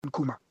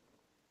Nkuma.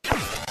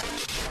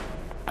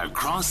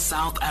 Across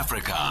South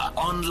Africa,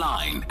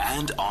 online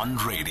and on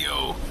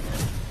radio.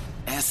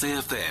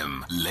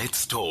 SAFM,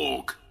 let's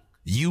talk.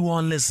 You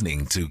are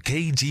listening to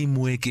KG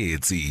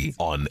Mwekezi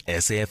on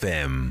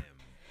SAFM.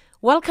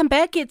 Welcome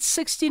back. It's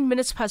 16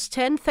 minutes past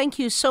 10. Thank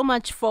you so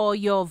much for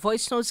your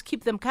voice notes.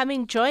 Keep them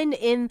coming. Join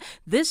in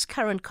this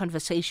current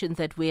conversation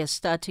that we are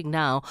starting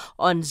now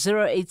on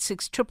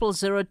 086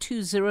 000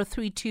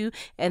 2032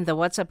 and the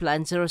WhatsApp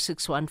line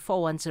 061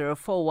 410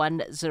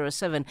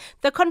 4107.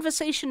 The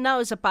conversation now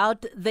is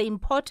about the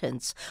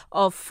importance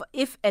of,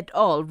 if at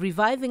all,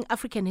 reviving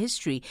African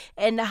history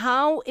and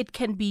how it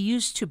can be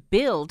used to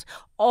build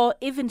or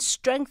even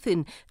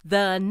strengthen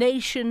the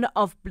nation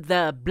of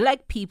the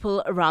black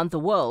people around the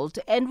world.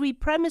 And we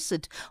premise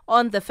it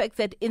on the fact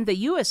that in the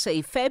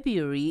USA,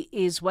 February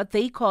is what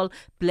they call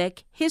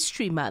Black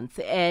History Month.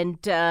 And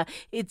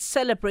it's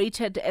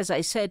celebrated, as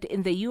I said,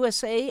 in the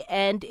USA,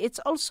 and it's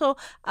also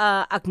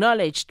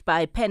acknowledged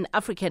by Pan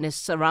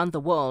Africanists around the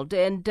world.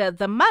 And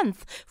the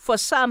month, for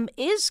some,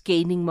 is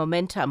gaining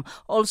momentum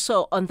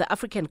also on the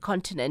African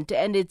continent.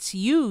 And it's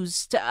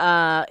used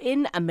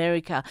in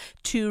America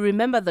to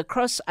remember the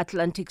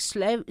cross-Atlantic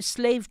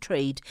slave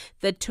trade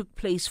that took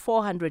place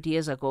 400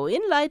 years ago.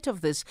 In light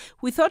of this,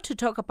 we thought to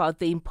talk about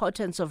the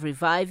importance of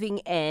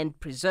reviving and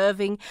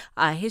preserving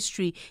our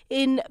history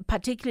in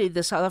particularly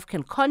the South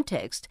African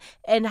context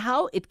and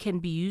how it can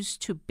be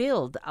used to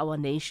build our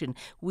nation.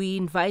 We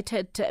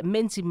invited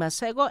Menzi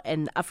Maseko,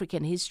 an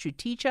African history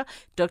teacher,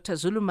 Dr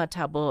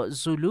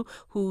ZulumathaboZulu,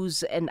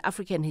 who's an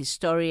African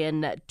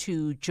historian,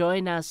 to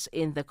join us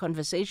in the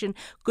conversation.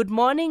 Good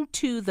morning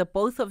to the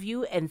both of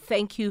you, and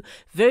thank you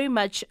very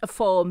much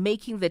for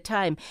making the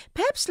time.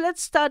 Perhaps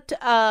let's start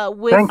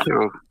with... Thank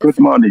you. Good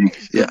morning.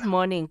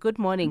 Good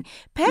morning.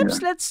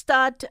 Perhaps let's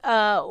start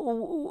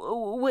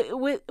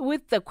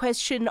with the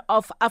question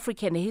of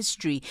African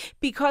history,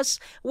 because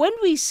when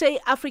we say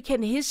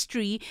African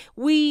history,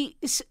 we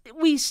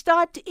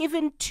start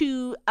even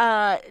to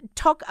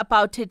talk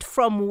about it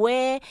from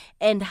where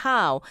and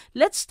how.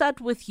 Let's start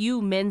with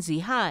you,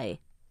 Menzi. Hi.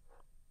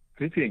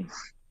 Greetings.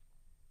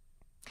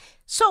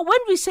 So when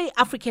we say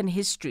African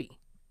history,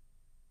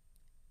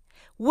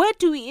 where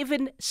do we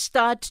even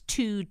start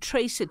to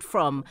trace it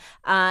from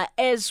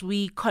as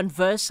we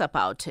converse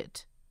about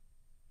it?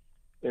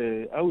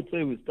 I would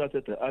say we start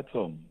at the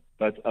atom,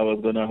 but I was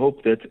going to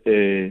hope that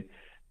the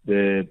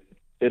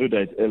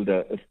erudite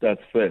elder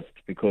starts first,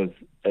 because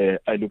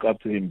I look up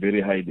to him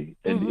very highly.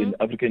 And in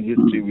African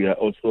history, we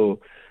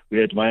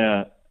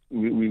admire,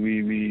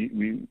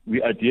 we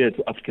adhere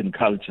to African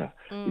culture.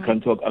 You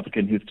can't talk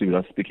African history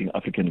without speaking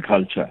African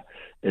culture.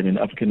 And in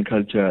African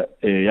culture,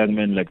 a young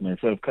man like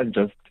myself can't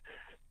just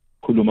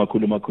kuluma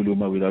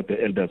without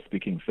the elder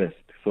speaking first.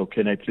 So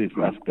can I please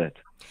ask that?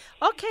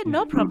 Okay,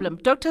 no problem.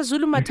 Dr.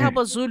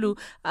 ZulumathaboZulu,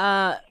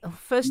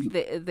 first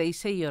they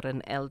say you're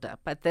an elder,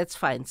 but that's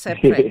fine,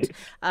 separate.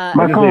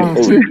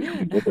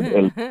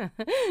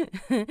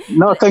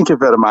 No, thank you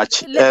very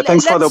much.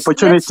 Thanks for the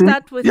opportunity. Let's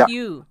start with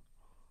you.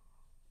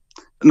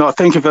 No,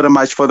 thank you very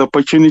much for the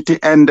opportunity.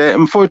 And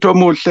Mfoto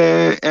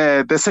Muhle,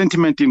 the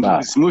sentiment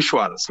is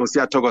mutual. So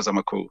siyathokoza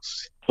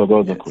makhosi.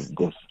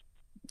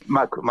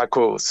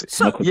 Makosi.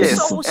 So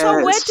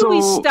where do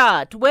we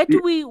start? Where do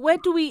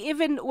we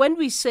even, when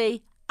we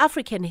say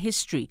African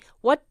history,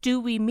 what do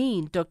we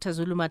mean, Dr.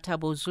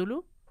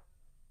 ZulumathaboZulu?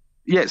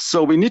 Yes,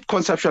 so we need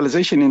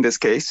conceptualization in this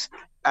case.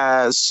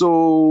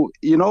 So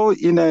in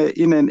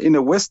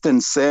a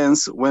Western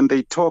sense, when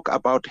they talk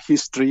about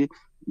history,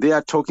 they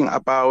are talking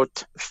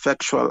about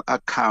factual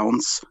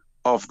accounts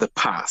of the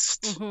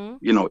past,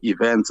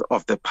 events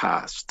of the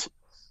past.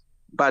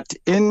 But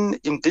in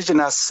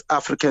indigenous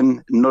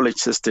African knowledge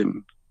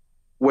system,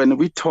 when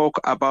we talk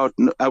about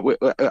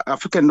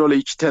African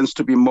knowledge tends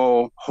to be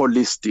more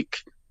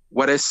holistic,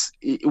 whereas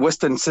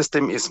Western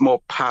system is more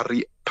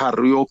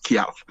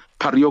parochial.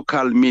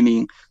 Parochial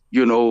meaning,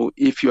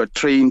 if you are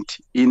trained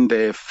in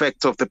the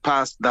facts of the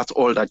past, that's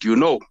all that you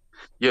know.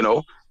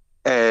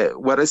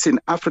 Whereas in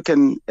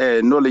African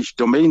knowledge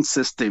domain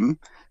system,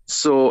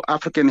 so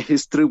African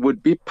history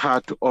would be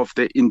part of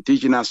the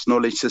indigenous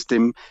knowledge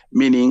system,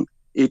 meaning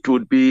it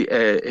would be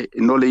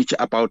knowledge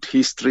about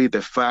history,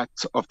 the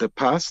facts of the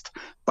past,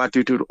 but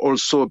it would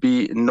also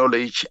be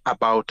knowledge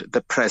about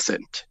the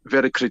present,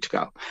 very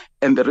critical.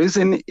 And the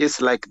reason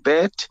is like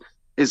that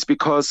is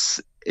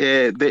because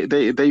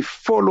they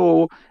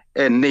follow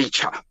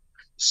nature.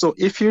 So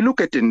if you look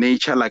at the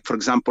nature, like for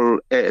example,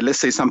 let's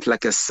say something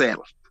like a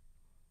cell,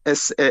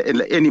 as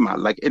an animal,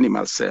 like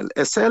animal cell.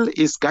 A cell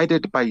is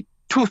guided by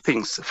two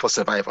things for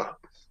survival.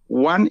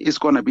 One is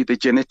going to be the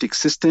genetic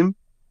system,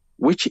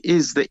 which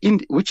is the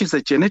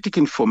genetic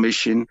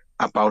information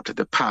about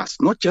the past,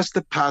 not just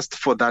the past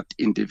for that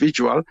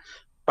individual,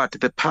 but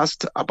the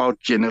past about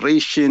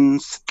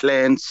generations,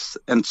 clans,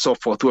 and so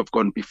forth who have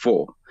gone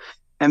before.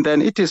 And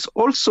then it is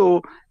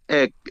also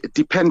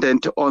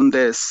dependent on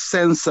the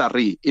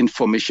sensory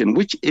information,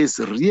 which is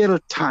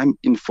real-time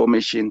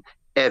information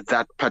at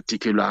that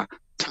particular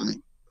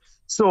time.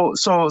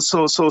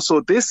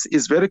 So this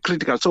is very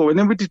critical. So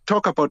when we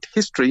talk about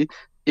history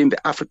in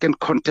the African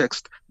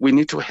context, we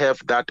need to have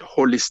that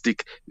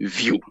holistic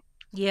view.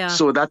 Yeah.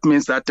 So that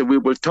means that we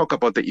will talk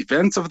about the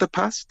events of the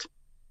past.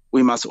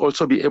 We must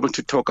also be able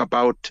to talk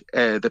about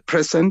the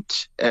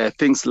present,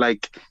 things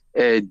like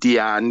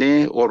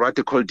Diane, or what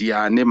they call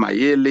Diane,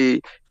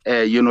 Mayele,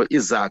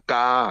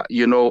 Izaka,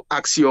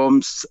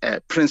 axioms,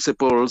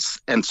 principles,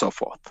 and so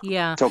forth.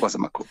 Yeah.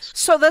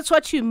 So that's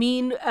what you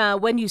mean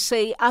when you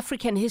say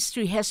African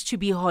history has to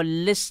be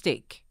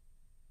holistic.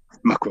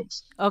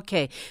 Macros.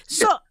 Okay.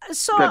 So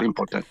very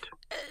important.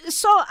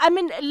 So, I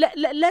mean,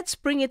 let's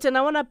bring it, and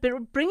I want to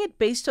bring it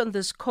based on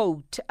this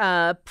quote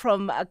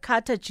from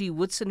Carter G.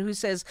 Woodson, who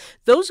says,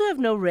 "Those who have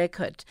no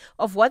record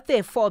of what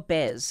their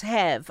forebears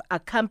have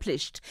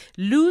accomplished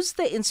lose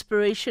the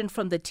inspiration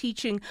from the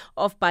teaching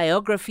of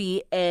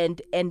biography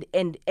and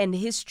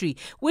history,"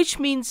 which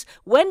means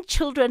when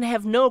children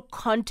have no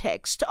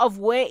context of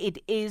where it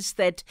is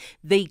that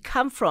they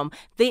come from,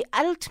 they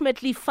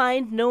ultimately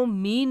find no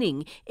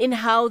meaning in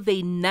how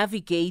they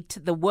navigate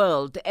the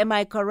world. Am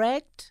I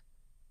correct?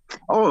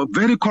 Oh,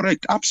 very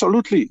correct.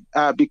 Absolutely.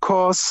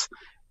 Because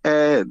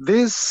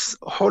this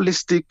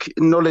holistic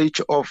knowledge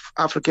of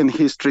African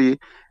history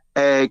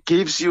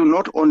gives you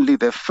not only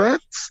the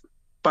facts,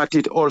 but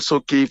it also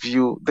gives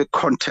you the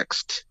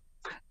context.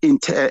 And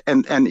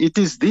it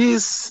is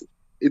this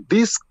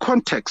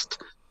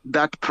context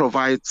that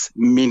provides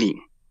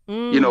meaning.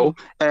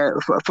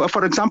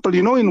 For example,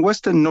 in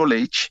Western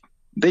knowledge,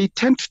 they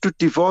tend to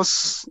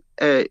divorce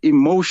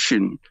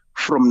emotion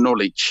from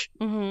knowledge.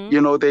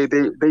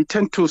 Mm-hmm. They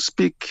tend to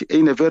speak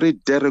in a very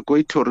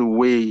derogatory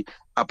way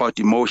about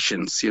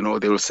emotions. They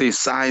will say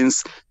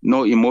science,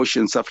 no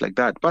emotion, stuff like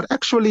that. But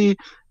actually,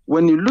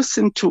 when you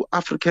listen to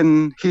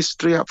African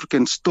history,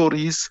 African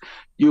stories,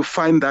 you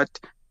find that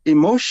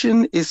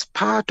emotion is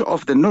part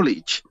of the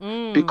knowledge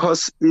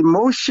because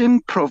emotion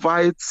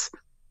provides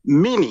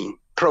meaning,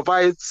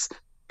 provides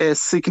a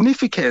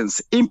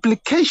significance,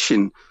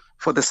 implication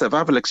for the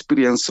survival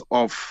experience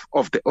of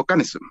the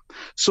organism.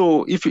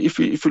 So if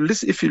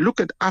you look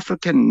at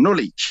African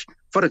knowledge,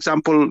 for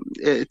example,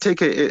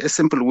 take a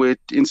simple word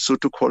in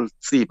Sotho called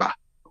tsiba,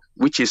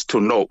 which is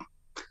to know,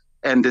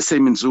 and the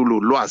same in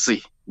Zulu,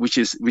 lwazi, which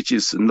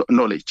is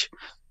knowledge.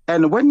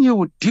 And when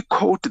you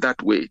decode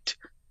that word,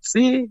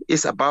 tsi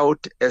is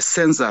about a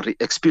sensory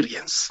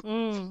experience,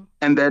 and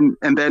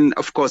then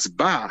of course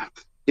ba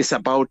is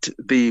about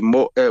the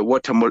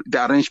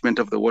arrangement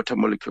of the water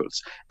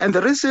molecules. And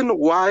the reason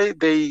why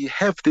they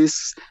have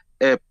this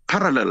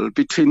parallel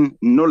between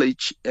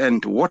knowledge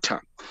and water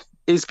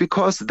is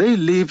because they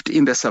lived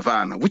in the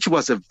savannah, which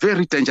was a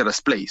very dangerous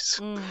place.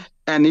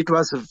 And it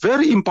was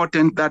very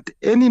important that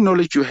any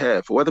knowledge you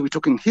have, whether we're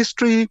talking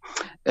history,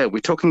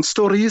 we're talking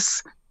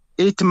stories,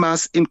 it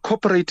must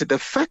incorporate the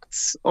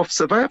facts of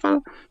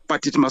survival,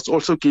 but it must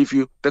also give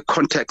you the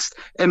context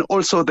and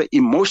also the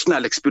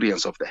emotional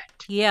experience of that.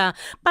 Yeah,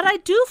 but I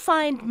do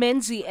find,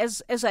 Menzi,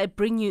 as I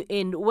bring you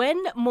in,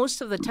 when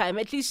most of the time,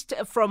 at least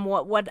from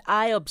what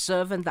I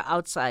observe on the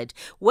outside,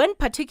 when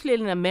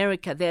particularly in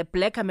America, there are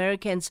Black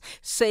Americans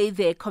say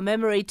they're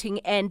commemorating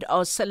and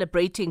are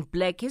celebrating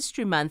Black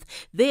History Month,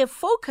 their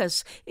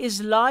focus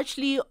is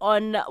largely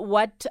on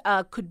what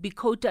could be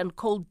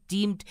quote-unquote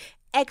deemed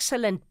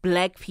excellent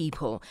Black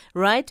people,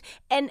 right?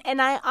 And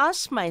I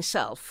ask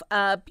myself,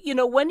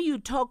 when you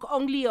talk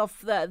only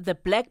of the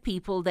Black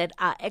people that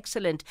are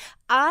excellent,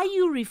 are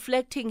you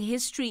reflecting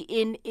history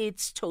in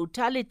its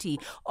totality,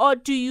 or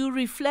do you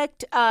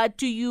reflect?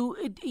 Do you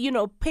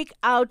pick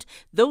out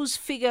those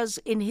figures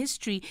in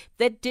history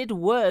that did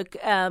work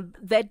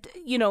that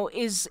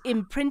is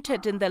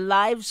imprinted in the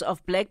lives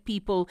of Black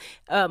people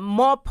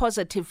more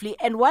positively?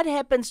 And what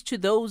happens to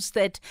those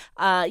that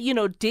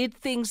did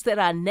things that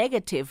are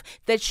negative,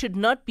 that should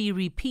not be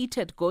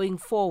repeated going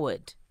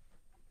forward?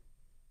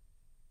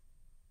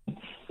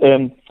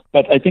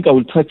 But I think I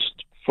will touch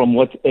from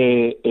what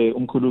Dr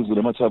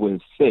ZulumathaboZulu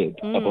has said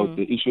about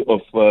the issue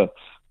of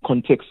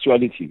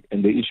contextuality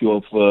and the issue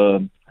of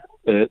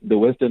the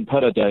Western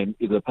paradigm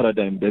is a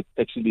paradigm that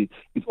actually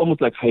is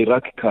almost like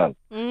hierarchical.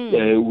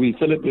 We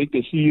celebrate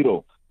the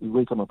hero.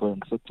 We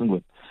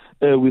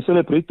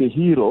celebrate the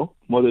hero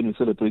more than we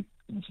celebrate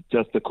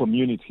just the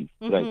community,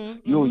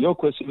 right? Your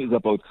question is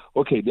about,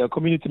 okay, there are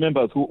community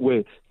members who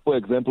were, for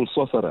example,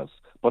 sorcerers.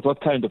 But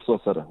what kind of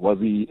sorcerer? Was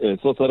he a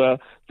sorcerer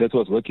that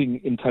was working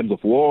in times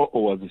of war,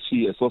 or was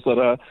she a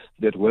sorcerer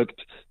that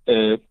worked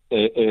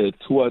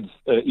towards,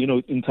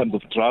 in times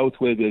of drought,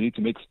 where they need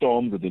to make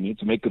storms, or they need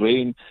to make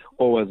rain,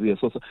 or was he a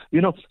sorcerer?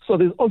 So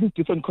there's all these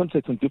different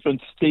contexts and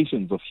different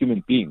stations of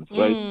human beings,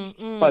 right?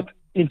 But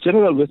in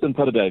general Western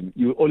paradigm,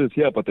 you always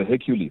hear about the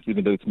Hercules,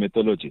 even though it's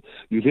mythology.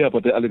 You hear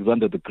about the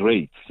Alexander the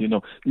Great.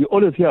 You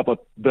always hear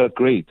about the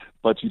great,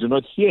 but you do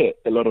not hear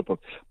a lot about.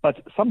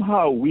 But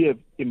somehow we have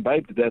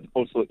imbibed that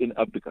also in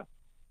Africa.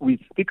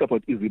 We speak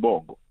about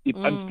Izibongo. If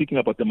I'm speaking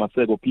about the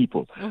Maseko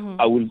people,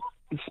 I will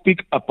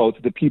speak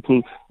about the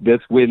people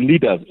that were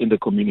leaders in the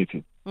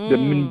community.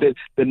 The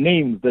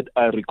names that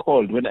are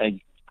recalled when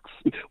I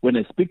when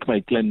I speak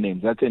my clan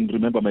names, I can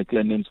remember my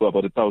clan names for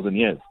about 1,000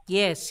 years.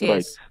 Yes, right?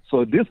 yes.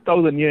 So this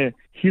 1,000-year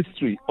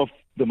history of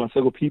the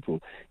Maseko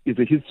people is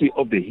a history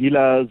of the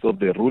healers, of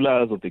the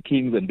rulers, of the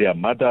kings and their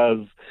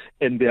mothers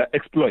and their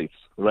exploits,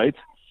 right?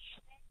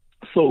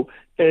 So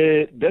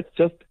that's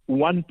just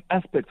one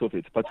aspect of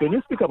it. But when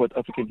you speak about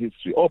African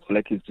history or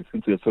Black history,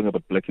 since we're talking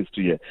about Black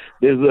history here,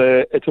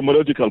 there's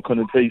etymological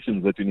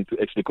connotations that you need to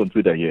actually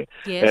consider here.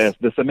 Yes.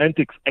 The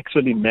semantics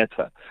actually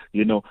matter.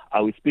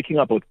 Are we speaking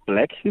about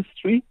Black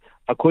history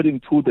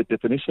according to the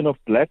definition of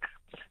Black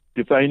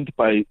defined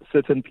by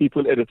certain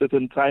people at a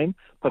certain time,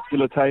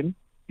 particular time?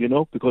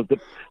 Because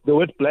the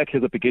word Black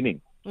has a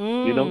beginning.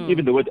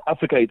 Even the word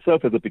Africa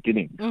itself has a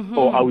beginning. Mm-hmm.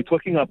 Or are we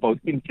talking about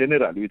in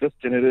general? We're just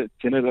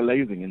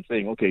generalizing and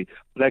saying, okay,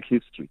 Black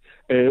history.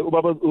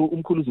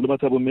 Umkhulu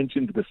Zulumathabo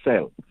mentioned the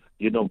cell,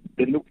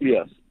 the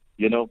nucleus,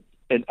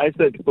 and I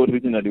said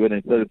originally when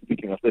I started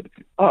speaking, I said,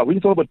 when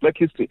you talk about Black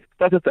history,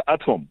 start at the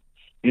atom.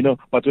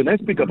 But when I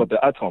speak about the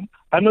atom,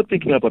 I'm not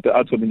thinking about the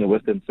atom in a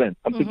Western sense.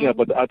 I'm thinking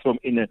about the atom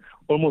in a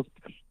almost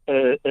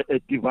a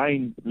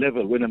divine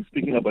level when I'm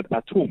speaking about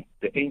atom,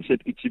 the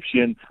ancient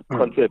Egyptian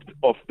concept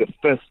of the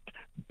first,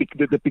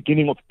 the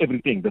beginning of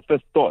everything, the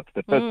first thought,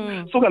 the first.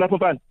 I'm sorry, my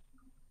boy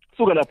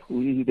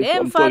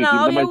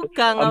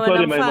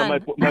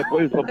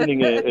is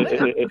opening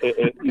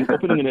he's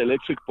opening an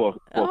electric box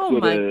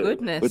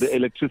with the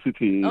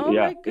electricity. Oh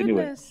yeah. My goodness.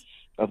 Anyway,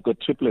 I've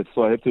got triplets,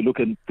 so I have to look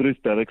in 3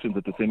 directions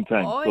at the same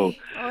time. Oy.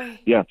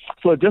 Yeah.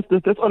 So just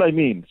that's all I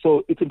mean.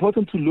 So it's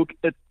important to look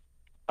at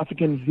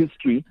African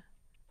history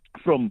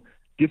from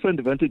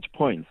different vantage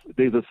points.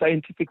 There's a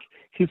scientific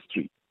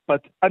history,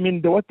 but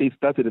what they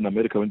started in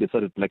America when they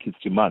started Black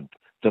History Month,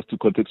 just to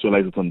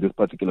contextualize it on this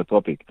particular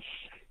topic,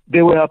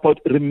 they were about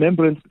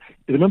remembrance.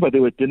 Remember, they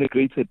were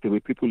denigrated. There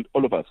were people,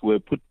 all of us, who were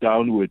put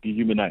down, who were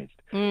dehumanized.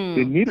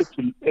 They needed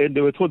to, and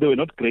they were told they were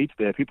not great.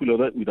 There are people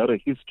without a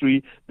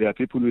history. There are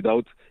people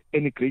without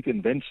any great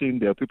invention.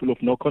 There are people of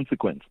no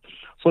consequence.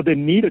 So they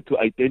needed to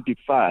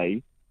identify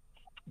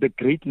the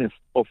greatness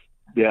of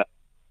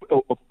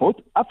both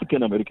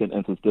African American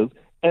ancestors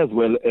as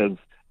well as,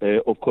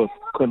 of course,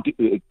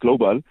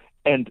 global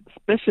and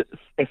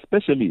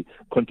especially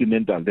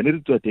continental. They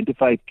needed to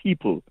identify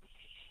people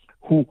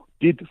who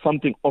did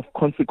something of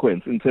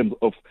consequence in terms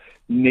of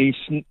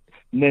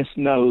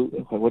national,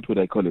 what would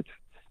I call it?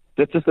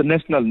 That's just a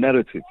national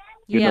narrative.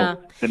 The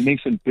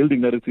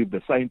nation-building narrative,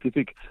 the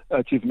scientific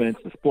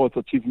achievements, the sports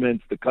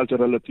achievements, the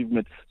cultural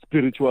achievements,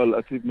 spiritual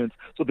achievements.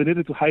 So they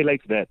needed to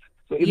highlight that.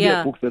 So in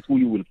their books, that's who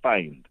you will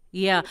find.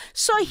 Yeah.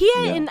 So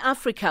here in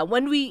Africa,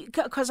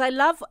 because I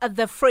love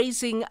the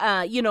phrasing,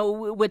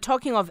 we're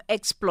talking of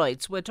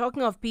exploits. We're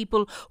talking of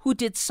people who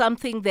did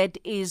something that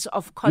is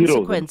of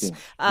consequence.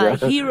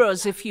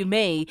 Heroes, if you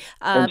may.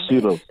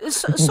 So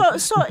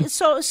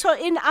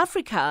in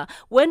Africa,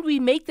 when we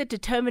make the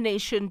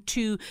determination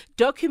to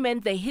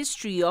document the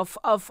history of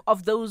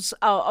those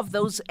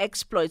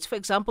exploits, for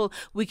example,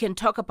 we can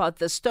talk about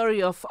the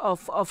story of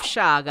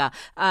Shaka,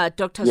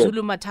 Dr.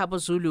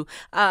 ZulumathaboZulu,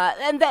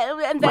 and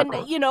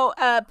then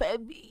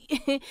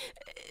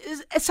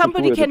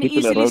somebody can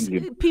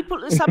easily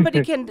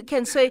somebody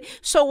can say,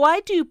 so why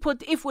do you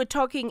put, if we're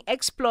talking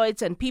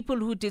exploits and people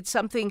who did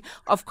something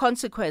of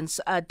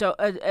consequence,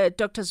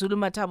 Dr.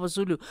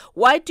 ZulumathaboZulu,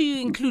 why do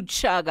you include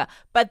Shaka,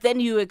 but then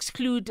you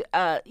exclude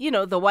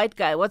the white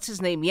guy, what's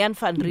his name, Jan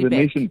van Riebeeck? The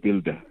nation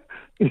builder.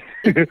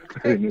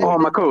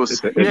 Marcos.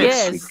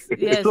 Yes.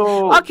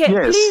 So,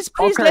 please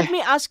okay. let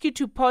me ask you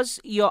to pause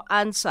your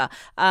answer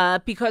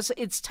because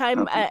it's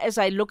time, as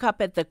I look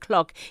up at the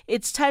clock,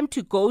 it's time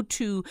to go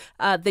to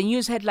the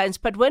news headlines.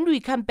 But when we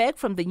come back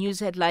from the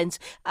news headlines,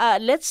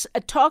 let's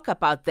talk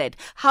about that.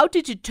 How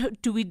do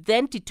we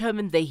then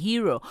determine the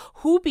hero?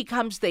 Who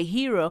becomes the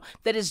hero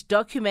that is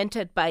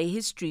documented by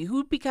history?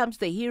 Who becomes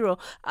the hero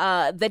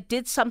that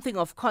did something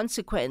of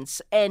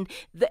consequence? And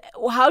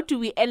how do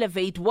we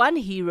elevate one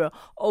hero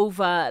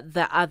over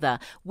the other?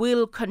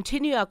 We'll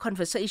continue our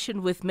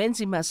conversation with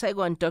Menzi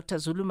Maseko and Dr.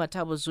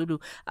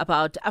 ZulumathaboZulu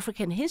about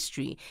African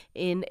history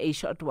in a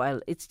short while.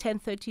 It's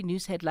 10:30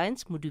 news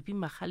headlines. Mudupi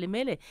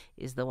Makhalemele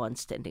is the one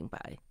standing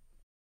by.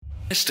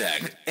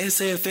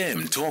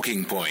 #SAFM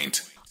Talking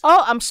Point.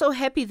 Oh, I'm so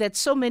happy that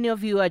so many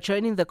of you are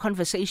joining the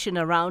conversation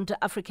around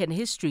African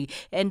history.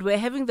 And we're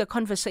having the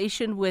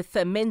conversation with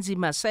Menzi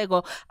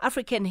Maseko,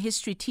 African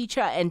history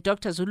teacher, and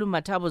Dr.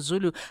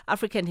 ZulumathaboZulu,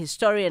 African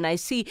historian. I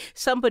see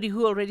somebody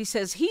who already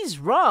says he's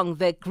wrong.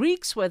 The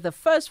Greeks were the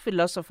first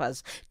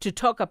philosophers to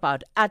talk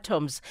about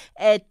atoms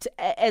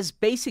as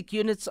basic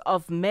units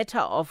of matter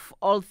of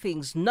all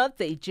things, not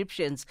the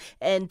Egyptians.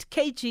 And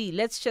KG,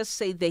 let's just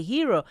say the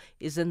hero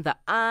is in the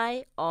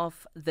eye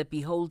of the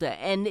beholder.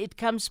 And it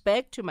comes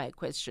back to my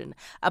question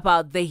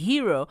about the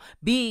hero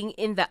being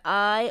in the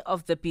eye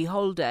of the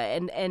beholder,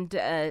 and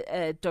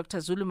Dr.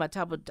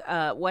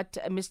 Zulumathabo, what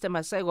Mr.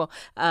 Maseko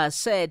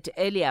said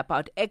earlier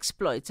about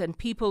exploits and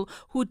people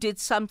who did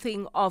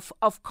something of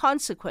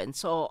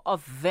consequence or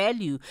of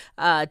value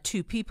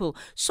to people.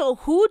 So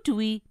who do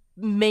we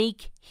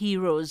make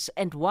heroes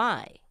and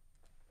why?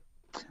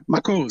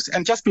 Marcos,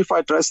 and just before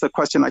I address the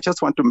question, I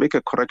just want to make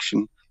a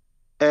correction.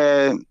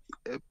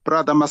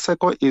 Brother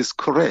Maseko is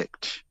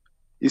correct.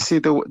 You see,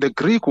 the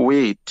Greek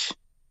word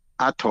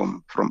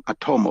atom, from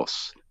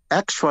atomos,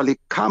 actually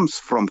comes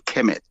from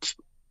Kemet.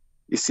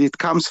 You see, it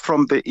comes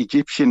from the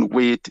Egyptian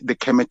word, the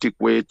Kemetic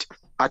word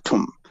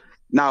atom.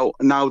 Now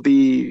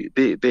the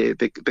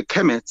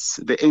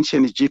Kemets, the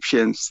ancient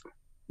Egyptians,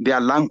 their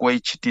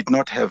language did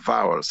not have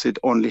vowels; it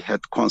only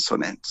had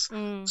consonants.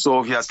 So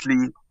obviously,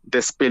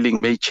 the spelling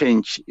may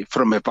change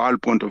from a vowel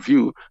point of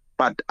view.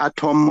 But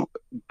atom,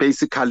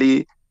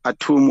 basically,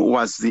 Atum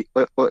was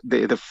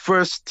the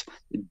first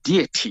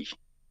deity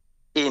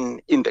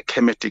in the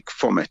Kemetic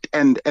format,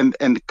 and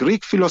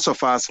Greek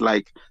philosophers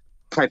like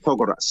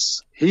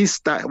Pythagoras.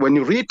 When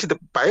you read the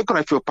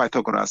biography of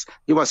Pythagoras,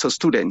 he was a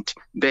student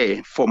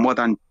there for more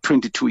than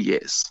 22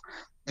 years.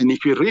 And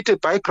if you read the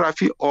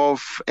biography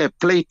of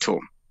Plato,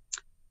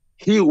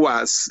 he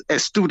was a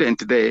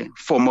student there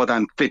for more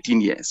than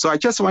 13 years. So I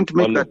just want to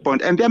make that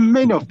point, and there are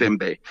many of them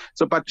there.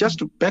 So, but just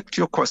to back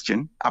to your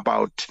question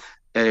about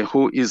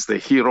who is the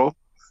hero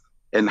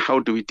and how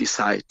do we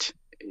decide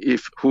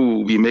who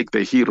we make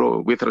the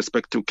hero with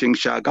respect to King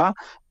Shaka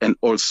and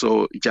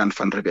also Jan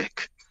van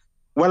Riebeeck.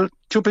 Well,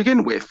 to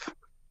begin with,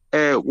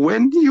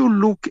 when you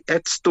look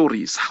at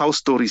stories, how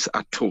stories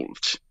are told,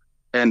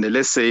 and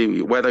let's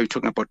say whether you're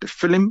talking about the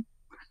film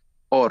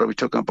or we're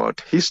talking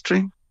about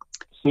history,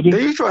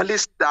 they usually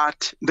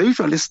start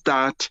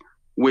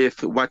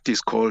with what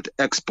is called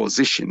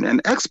exposition.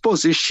 And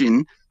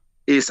exposition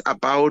is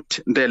about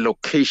the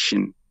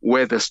location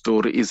where the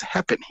story is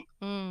happening.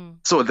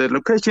 So the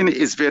location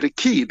is very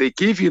key. They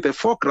give you the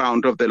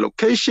foreground of the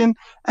location,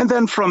 and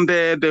then from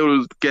there they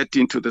will get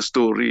into the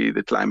story,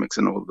 the climax,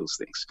 and all those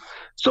things.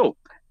 So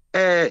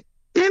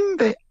in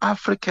the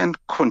African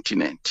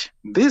continent,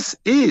 this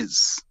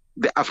is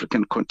the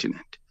African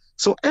continent.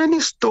 So any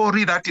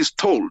story that is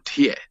told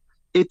here,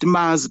 it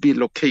must be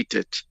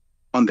located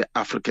on the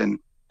African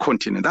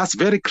continent. That's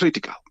very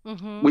critical.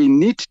 We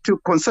need to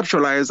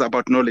conceptualize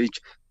about knowledge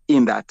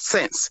in that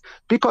sense,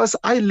 because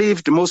I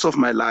lived most of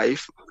my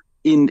life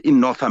in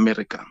North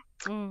America.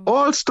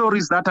 All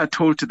stories that are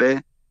told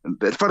there,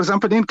 for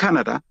example, in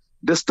Canada,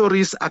 the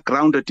stories are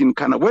grounded in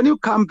Canada. When you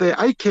come there,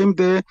 I came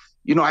there,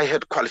 I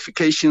had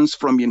qualifications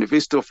from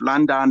University of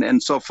London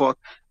and so forth.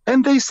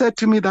 And they said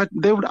to me that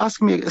they would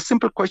ask me a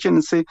simple question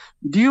and say,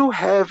 do you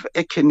have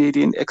a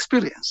Canadian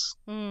experience?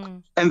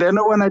 And then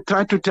when I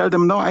tried to tell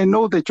them, no, I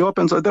know the job,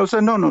 and so they'll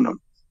say, no.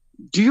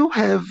 Do you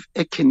have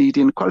a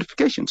Canadian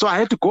qualification? So I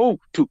had to go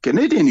to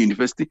Canadian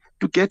university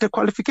to get a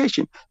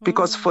qualification,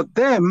 because for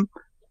them,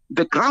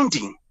 the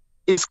grounding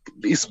is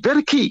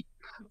very key.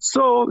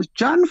 So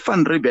Jan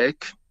van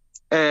Riebeeck,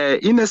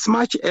 in as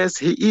much as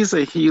he is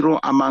a hero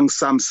among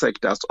some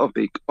sectors of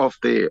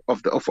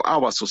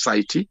our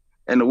society,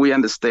 and we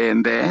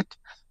understand that,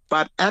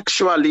 but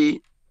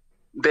actually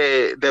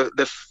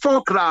the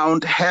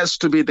foreground has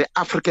to be the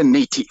African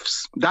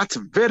natives. That's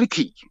very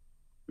key,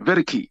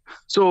 very key.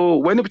 So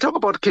when we talk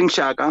about King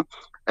Shaka,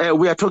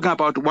 we are talking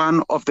about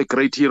one of the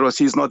great heroes.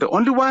 He's not the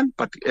only one,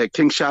 but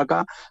King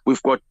Shaka.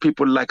 We've got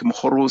people like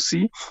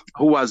Mkhorosi,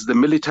 who was the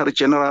military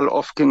general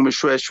of King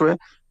Moshoeshoe.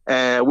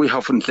 We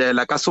have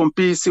Ndlela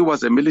Kasompisi, who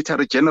was a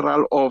military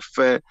general of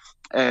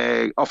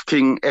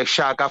King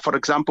Shaka, for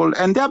example,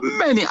 and there are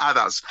many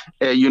others.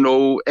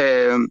 Talinjebo,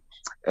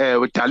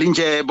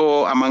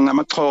 among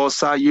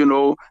Amaxhosa,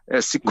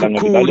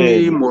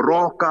 Sikukuni,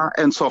 Moroka,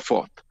 and so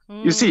forth.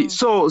 You see,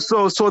 so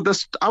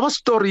our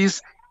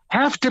stories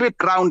have to be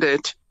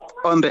grounded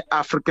on the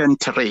African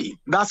terrain.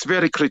 That's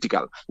very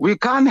critical. We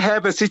can't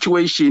have a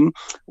situation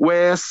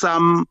where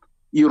some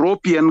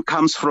European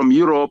comes from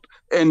Europe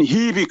and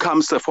he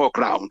becomes the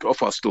foreground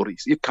of our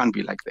stories. It can't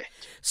be like that.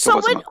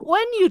 So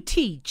when you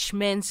teach,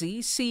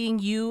 Menzi, seeing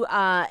you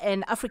are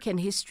an African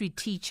history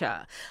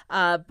teacher,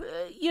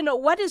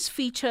 what is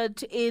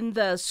featured in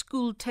the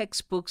school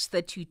textbooks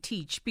that you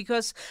teach?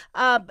 Because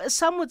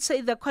some would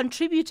say the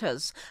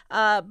contributors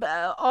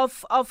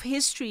of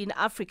history in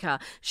Africa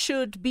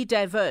should be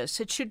diverse.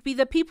 It should be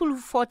the people who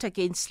fought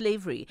against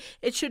slavery.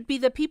 It should be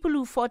the people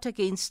who fought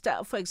against,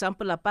 for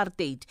example,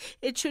 apartheid.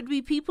 It should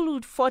be people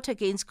who fought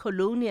against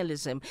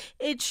colonialism.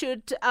 It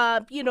should,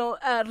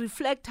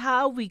 reflect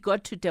how we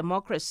got to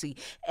democracy.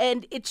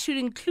 And it should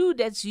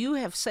include, as you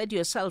have said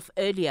yourself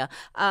earlier,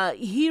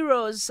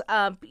 heroes,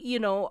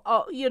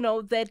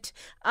 that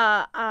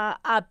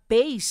are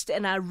based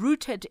and are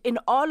rooted in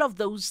all of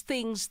those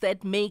things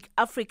that make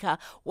Africa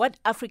what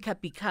Africa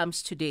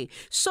becomes today.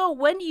 So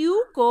when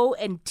you go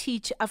and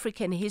teach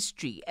African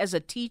history as a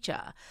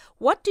teacher,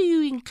 what do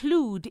you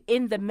include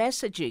in the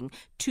messaging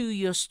to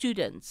your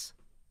students?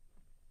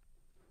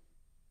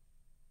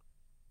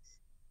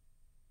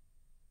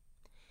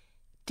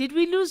 Did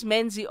we lose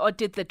Menzi, or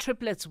did the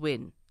triplets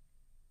win?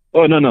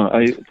 Oh no!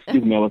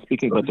 Excuse me, I was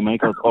speaking, but the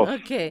mic was off.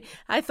 Okay,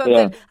 I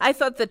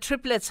thought the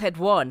triplets had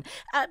won.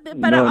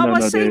 But I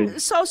was saying,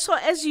 so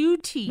as you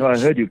teach. No, I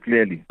heard you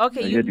clearly.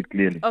 Okay, I heard you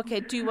clearly. Okay,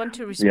 do you want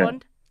to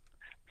respond?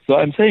 So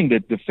I'm saying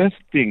that the first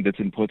thing that's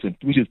important,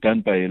 which is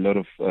done by a lot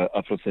of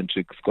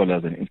Afrocentric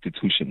scholars and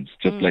institutions,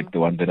 just like the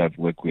one that I've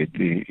worked with,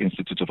 the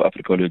Institute of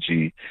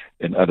Africology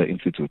and other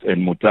institutes,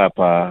 and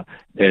Mutapa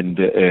and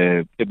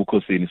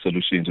Ebukhosini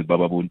Solutions with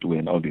Baba Buntu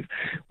and all this,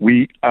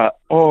 we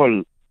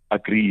all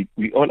agree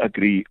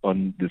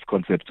on this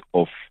concept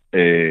of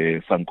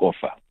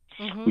Sankofa.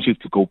 Which is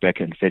to go back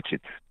and fetch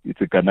it.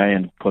 It's a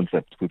Ghanaian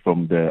concept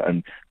from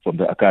the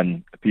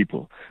Akan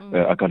people,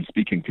 Akan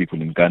speaking people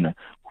in Ghana,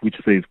 which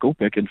says go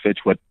back and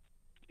fetch what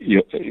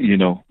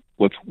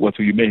what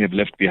you may have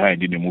left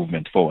behind in your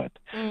movement forward,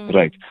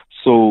 right?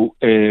 So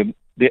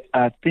there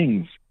are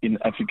things in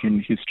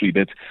African history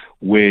that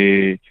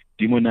were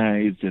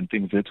demonized and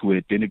things that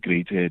were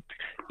denigrated,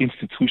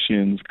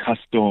 institutions,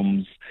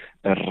 customs,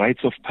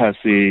 rites of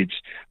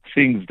passage,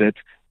 things that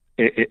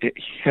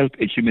help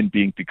a human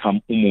being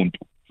become umuntu.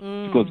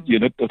 Because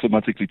you're not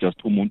automatically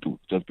just umuntu,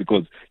 just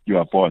because you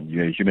are born,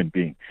 you're a human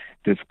being.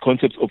 There's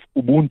concepts of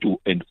ubuntu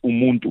and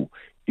umuntu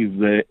is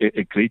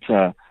a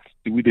greater,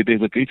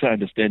 there's a greater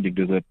understanding.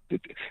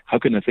 How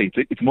can I say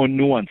it? It's more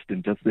nuanced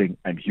than just saying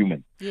I'm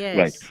human. Yes.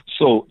 Right.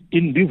 So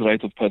in this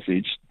rite of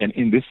passage and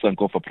in this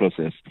Sankofa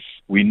process,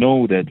 we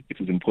know that it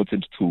is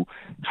important to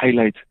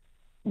highlight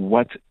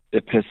what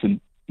a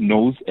person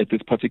knows at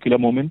this particular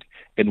moment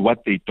and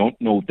what they don't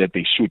know that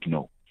they should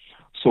know.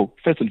 So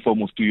first and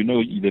foremost, do you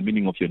know the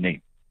meaning of your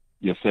name,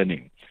 your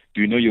surname?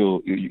 Do you know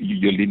your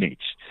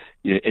lineage?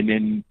 Yeah, and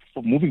then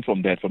moving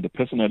from that, from the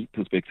personal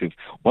perspective,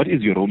 what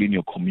is your role in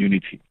your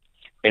community?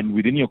 And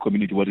within your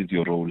community, what is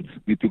your role?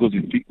 Because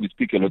we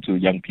speak a lot to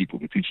young people,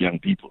 we teach young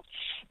people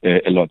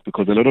a lot,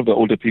 because a lot of the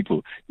older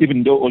people,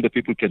 even though older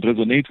people can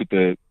resonate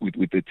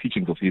with the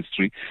teachings of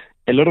history,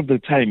 a lot of the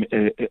time,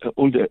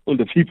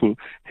 older people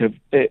have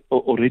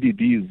already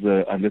these,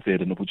 unless they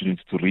had an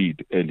opportunity to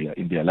read earlier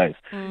in their lives,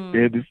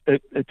 they have this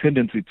a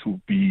tendency to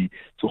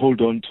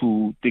hold on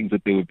to things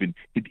that they have been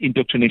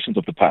indoctrinations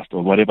of the past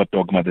or whatever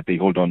dogma that they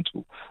hold on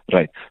to,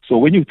 right? So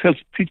when you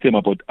teach them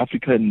about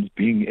Africans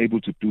being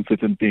able to do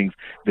certain things,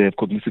 they have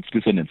cognitive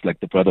dissonance, like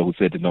the brother who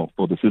said no,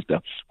 or the sister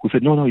who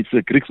said no, it's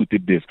the Greeks who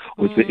did this,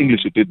 or it's the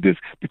English who did this,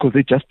 because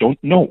they just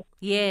don't know.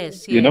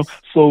 Yes. You know,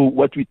 so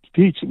what we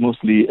teach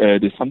mostly,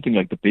 there's something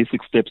like the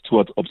basic steps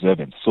towards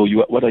observance. So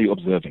what are you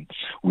observing?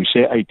 We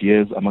share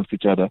ideas amongst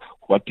each other.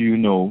 What do you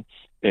know?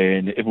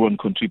 And everyone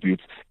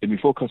contributes. And we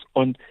focus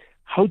on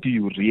how do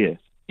you rear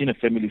in a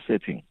family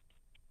setting?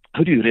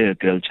 How do you rear a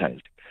girl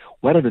child?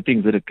 What are the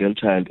things that a girl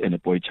child and a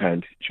boy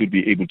child should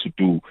be able to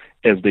do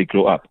as they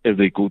grow up, as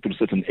they go through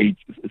certain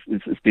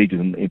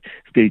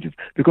stages?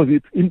 Because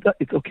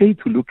it's okay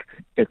to look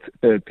at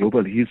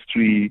global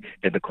history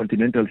and the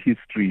continental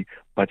history,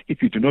 but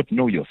if you do not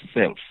know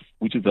yourself,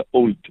 which is the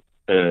old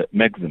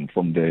maxim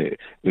from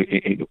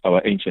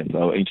our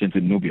ancients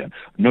in Nubia,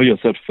 know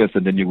yourself first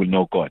and then you will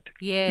know God.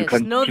 Yes, you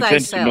can't know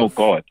pretend thyself. to know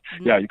God.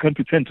 Yeah, you can't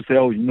pretend to say,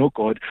 oh, you know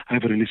God, I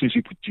have a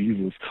relationship with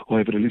Jesus, or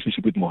I have a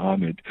relationship with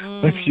Muhammad.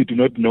 But if you do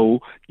not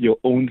know your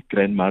own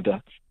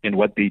grandmother and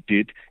what they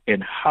did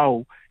and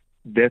how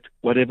that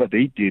whatever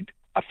they did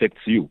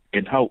affects you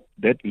and how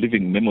that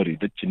living memory,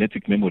 that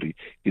genetic memory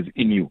is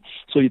in you.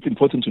 So it's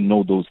important to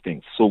know those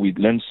things. So we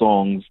learn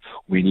songs,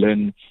 we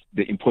learn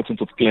the importance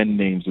of clan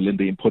names, we learn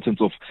the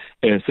importance of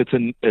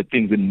certain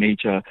things in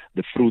nature,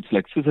 the fruits,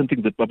 like certain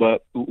things that Baba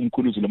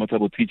Dr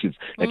ZulumathaboZulu teaches.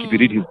 Like if you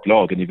read his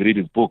blog and if you read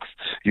his books,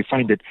 you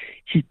find that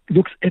he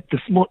looks at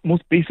the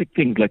most basic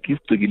things like his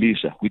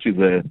Gilisha, which is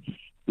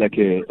what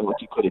do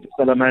you call it,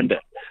 salamander.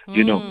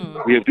 You know,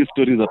 we have these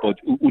stories about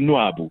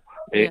Unuabu.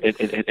 And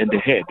the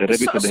head, the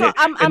rabbit and the head.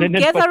 I'm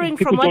gathering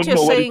from what you're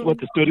saying. What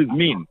the stories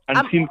mean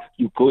until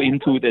you go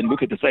into it and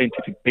look at the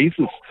scientific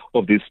basis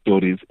of these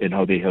stories and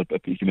how they help a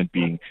human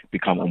being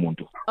become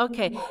umuntu.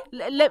 Okay,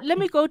 let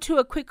me go to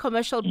a quick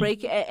commercial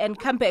break and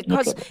come back,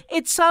 because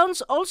it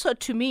sounds also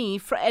to me,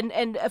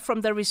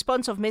 from the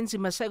response of Menzi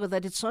Maseko,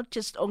 that it's not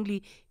just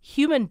only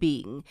human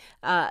beings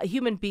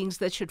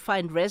that should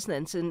find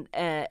resonance in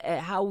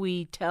how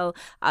we tell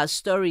our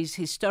stories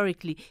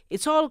historically.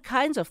 It's all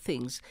kinds of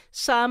things.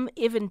 Some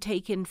even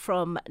taken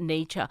from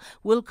nature.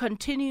 We'll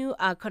continue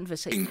our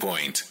conversation.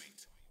 Point.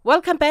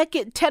 Welcome back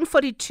at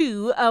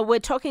 10:42. We're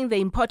talking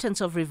the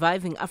importance of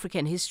reviving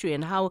African history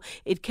and how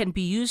it can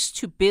be used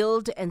to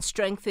build and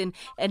strengthen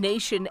a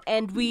nation.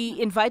 And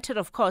we invited,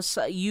 of course,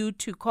 you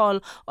to call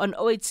on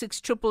 086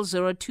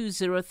 000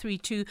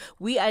 2032.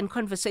 We are in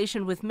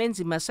conversation with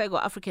Menzi Maseko,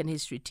 African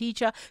history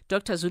teacher,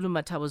 Dr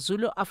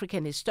ZulumathaboZulu,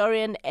 African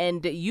historian,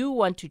 and you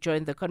want to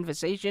join the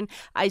conversation.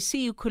 I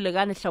see you,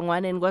 Kulegane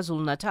Hlongwane in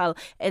KwaZulu-Natal,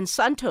 and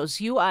Santos,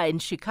 you are in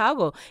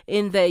Chicago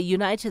in the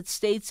United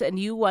States, and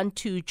you want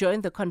to join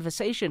the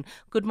conversation.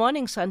 Good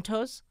morning,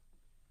 Santos.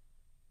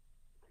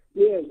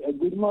 Yes,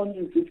 good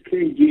morning, this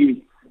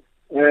KG.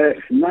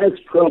 Nice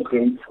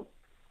program.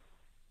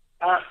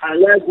 I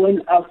like when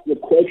you ask the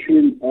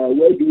question,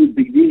 where do we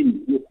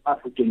begin with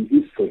African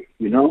history,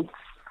 you know?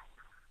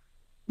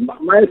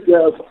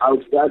 Myself,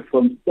 I'll start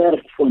from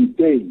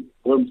Sterkfontein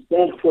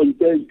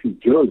to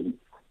Jozi,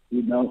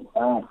 you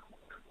know.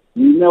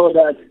 We know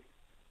that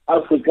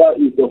Africa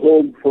is the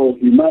home for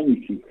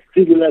humanity.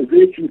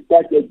 Civilization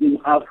started in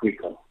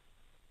Africa.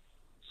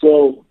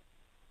 So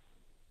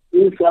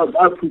in South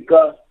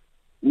Africa,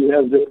 we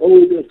have the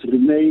oldest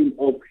remain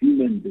of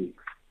human beings.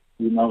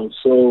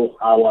 So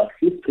our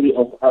history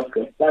of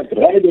Africa starts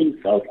right in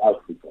South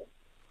Africa.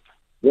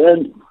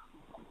 Then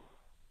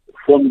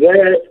from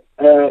there,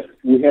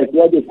 we have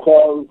what they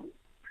call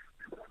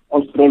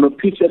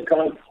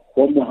Australopithecus,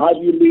 Homo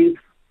habilis,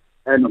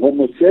 and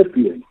Homo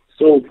sapiens.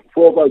 So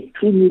for about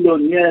 2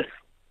 million years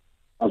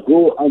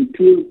ago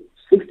until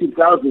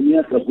 60,000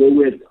 years ago,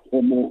 we had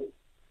Homo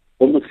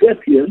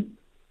sapiens,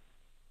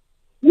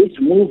 which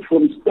moved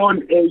from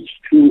Stone Age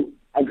to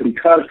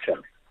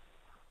agriculture.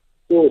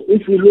 So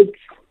if you look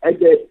at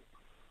the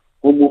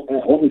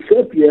Homo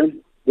sapiens,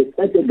 they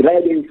started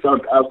right in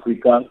South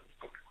Africa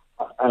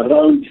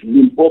around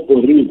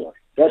Limpopo River.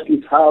 That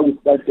is how we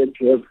started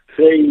to have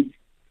trade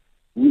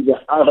with the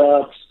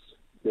Arabs,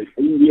 the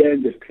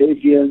Indians, the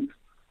Persians,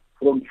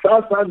 from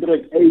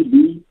 500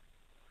 AD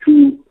to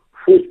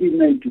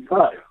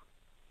 1495.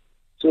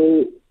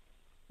 So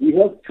we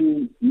have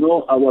to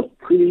know our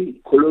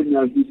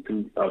pre-colonial history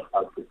in South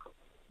Africa.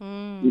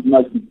 It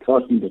must be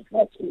taught in the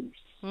classrooms.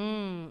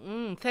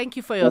 Thank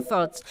you for your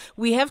thoughts.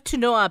 We have to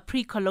know our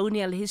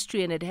pre-colonial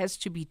history, and it has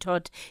to be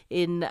taught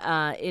in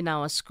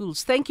our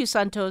schools. Thank you,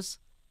 Santos.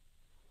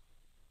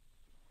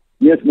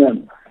 Yes,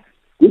 ma'am.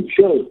 Good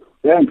show.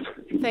 Thanks.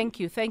 Thank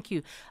you.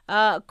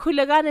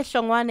 Khulekane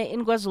Hlongwane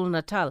in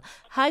KwaZulu-Natal.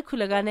 Hi,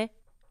 Khulekane.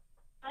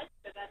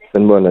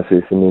 Sanibona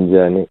sisi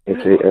ninjani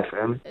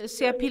SAFM.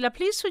 Siyaphila,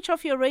 please switch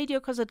off your radio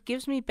because it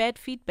gives me bad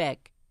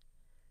feedback.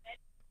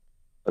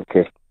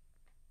 Okay.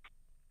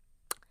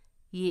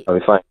 Are we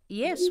fine?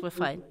 Yes, we're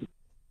fine.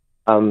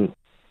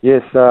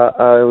 Yes,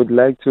 I would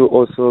like to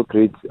also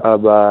greet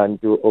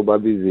abantu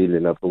obabizile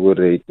lapho ku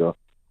radio,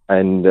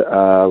 and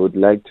I would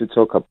like to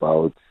talk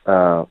about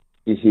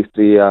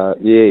history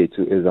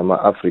yethu as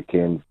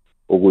ama-Africans,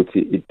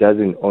 ukuthi it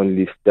doesn't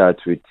only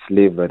start with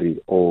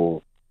slavery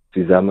or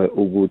sizame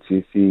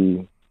ukuthi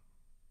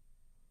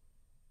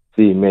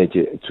si-image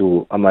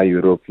to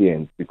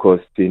ama-Europeans, because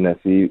thina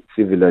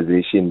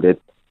civilization that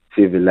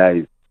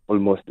civilized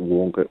almost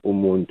wonke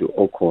umuntu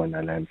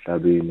okhona la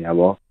emhlabeni,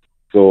 yabo.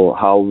 So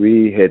how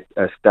we had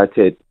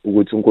started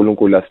ukuthi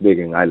uNkulunkulu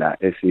asibeke ngala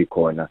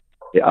esikhona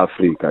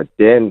eAfrica,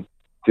 then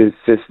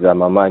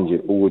sesizama manje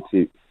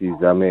ukuthi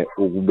sizame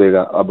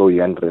ukubeka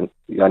abo-Jan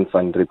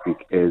van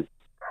Riebeeck as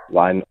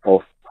one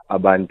of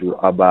abantu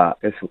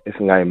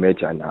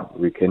esingayimeja nabo.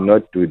 We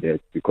cannot do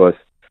that because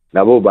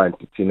labo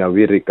bantu thina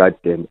we regard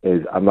them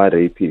as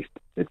ama-rapists,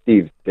 the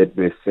thieves that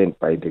were sent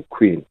by the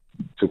Queen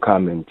to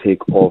come and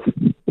take off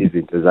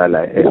izinto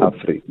zala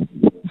eAfrica.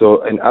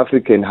 So in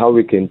African, how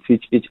we can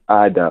teach each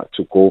other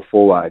to go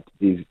forward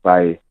is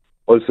by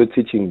also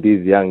teaching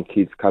these young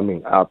kids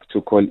coming up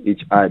to call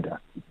each other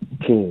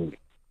king,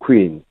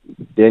 queen.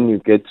 Then you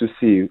get to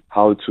see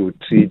how to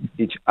treat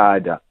each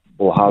other,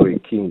 or how a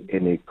king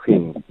and a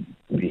queen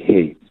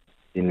behave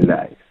in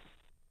life.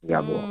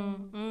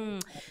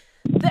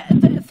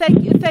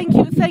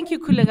 Thank you,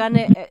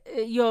 Khulekane.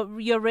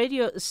 Your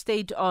radio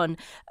stayed on,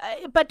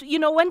 but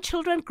when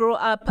children grow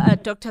up,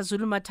 Dr.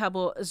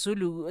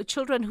 ZulumathaboZulu,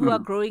 children who are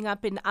growing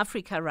up in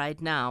Africa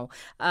right now,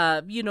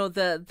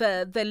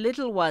 the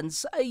little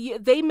ones,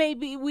 they may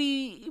be.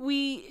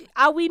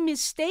 Are we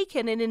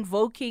mistaken in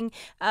invoking,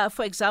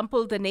 for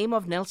example, the name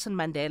of Nelson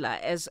Mandela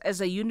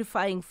as a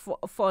unifying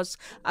force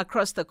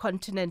across the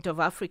continent of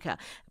Africa?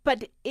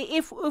 But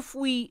if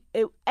we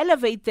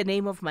elevate the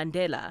name of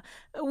Mandela,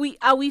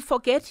 are we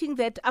forgetting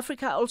that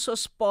Africa also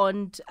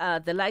spawned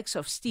the likes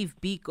of Steve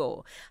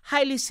Biko,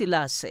 Haile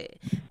Selassie,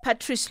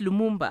 Patrice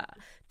Lumumba,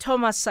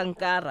 Thomas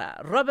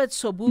Sankara, Robert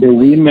Sobukwe,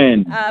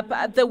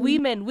 the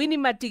women, Winnie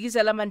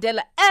Madikizela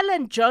Mandela,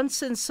 Ellen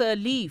Johnson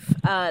Sirleaf,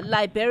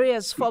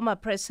 Liberia's former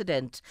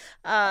president,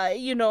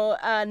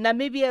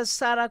 Namibia's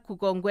Sarah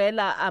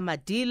Kugongwela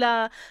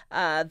Amadila,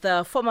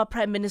 the former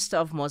prime minister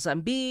of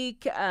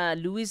Mozambique,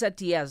 Luisa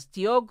Diaz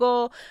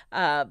Diogo,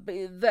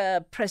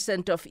 the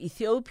president of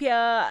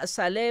Ethiopia,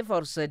 Saleh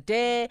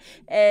Orzadeh,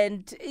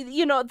 and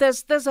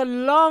there's a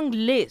long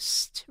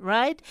list,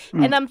 right?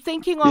 And I'm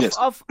thinking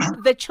of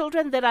the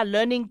children that are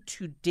learning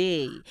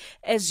today,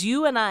 as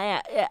you and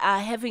I are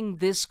having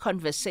this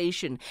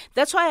conversation.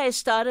 That's why I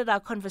started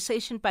our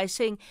conversation by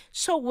saying,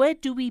 so where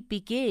do we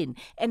begin?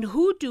 And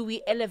who do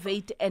we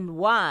elevate and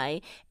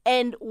why?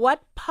 And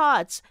what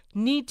parts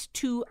need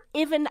to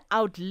even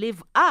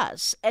outlive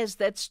us as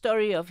that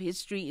story of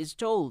history is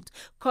told?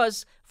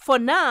 Because for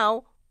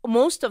now,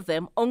 most of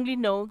them only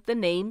know the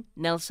name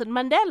Nelson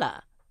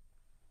Mandela.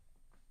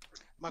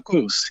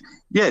 Marcus,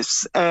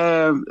 yes,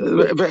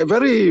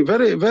 very,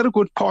 very, very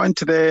good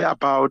point there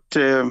about,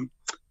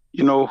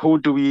 who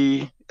do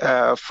we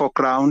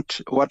foreground?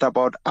 What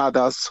about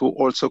others who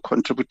also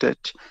contributed?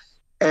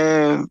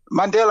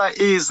 Mandela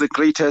is the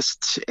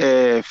greatest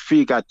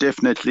figure,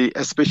 definitely,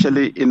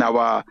 especially in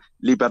our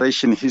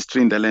liberation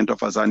history in the land of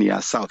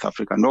Azania, South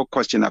Africa. No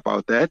question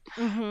about that.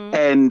 Mm-hmm.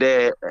 And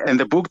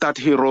the book that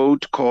he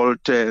wrote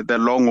called The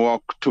Long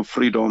Walk to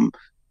Freedom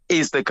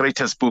is the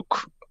greatest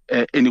book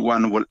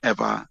anyone will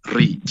ever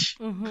read.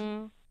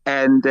 Mm-hmm.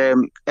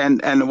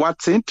 And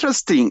what's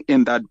interesting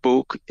in that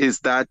book is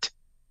that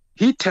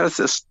he tells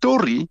a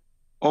story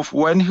of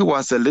when he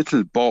was a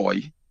little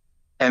boy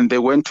and they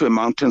went to a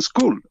mountain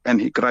school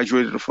and he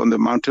graduated from the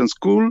mountain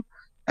school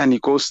and he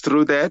goes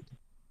through that.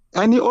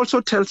 And he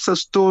also tells a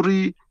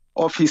story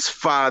of his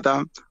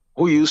father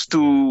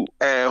who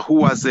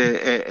was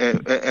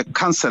a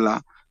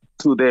counselor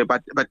to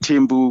the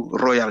Batembu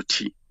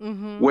royalty,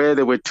 where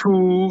there were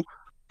two,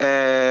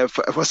 where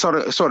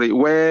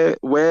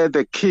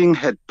the king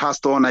had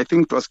passed on. I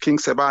think it was King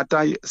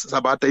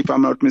Sabata, if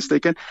I'm not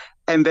mistaken.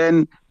 And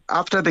then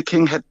after the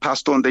king had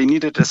passed on, they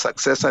needed a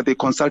successor. They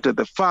consulted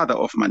the father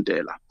of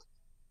Mandela.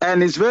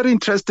 And it's very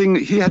interesting.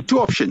 He had two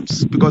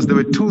options because there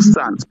were two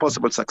sons,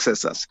 possible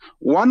successors.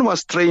 One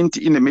was trained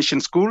in a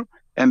mission school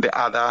and the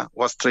other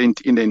was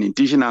trained in an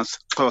indigenous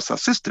Xhosa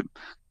system.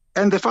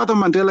 And the father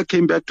Mandela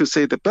came back to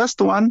say the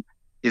best one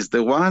is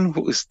the one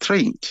who is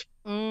trained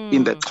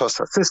in the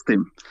Xhosa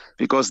system,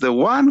 because the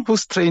one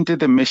who's trained in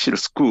the mission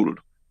school,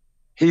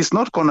 he's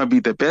not going to be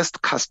the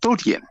best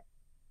custodian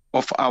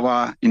of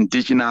our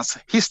indigenous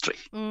history.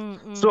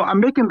 So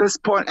I'm making this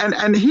point,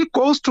 and he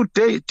goes to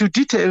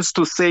details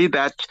to say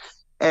that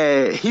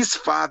his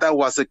father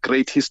was a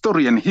great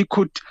historian. He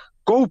could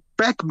go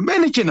back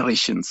many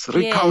generations,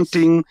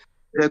 recounting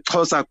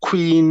Xhosa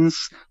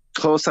queens,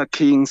 Xhosa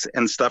kings,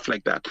 and stuff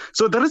like that.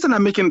 So the reason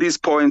I'm making these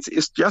points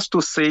is just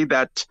to say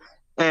that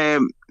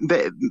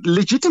the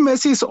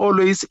legitimacy is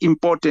always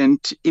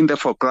important in the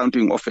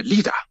foregrounding of a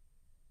leader.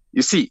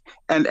 You see,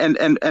 and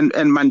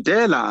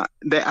Mandela,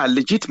 there are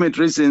legitimate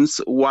reasons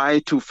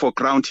why to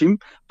foreground him,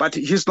 but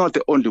he's not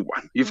the only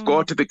one. You've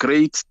got the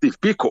great Steve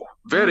Biko,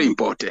 very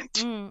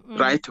important,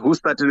 right? Who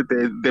started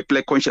the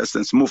Black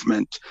Consciousness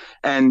movement.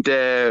 And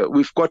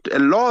we've got a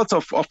lot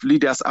of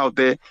leaders out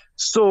there.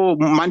 So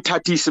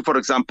Mantatisi, for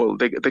example,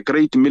 the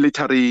great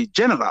military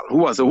general who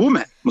was a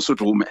woman,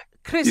 Mosotho woman.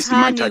 Chris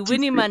Hani,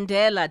 Winnie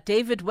Mandela,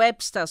 David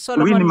Webster,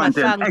 Solomon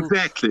Mahlangu,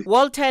 exactly.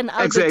 Walter and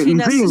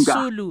Albertina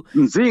Sisulu,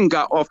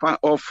 Nzinga of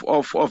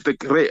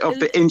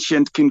the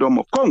ancient kingdom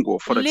of Congo,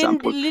 for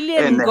example,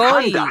 Lillian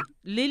Handa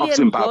Lillian of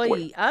Zimbabwe.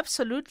 Ngoyi,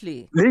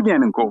 absolutely.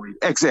 Lillian Ngoyi,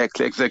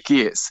 exactly,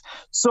 yes.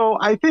 So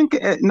I think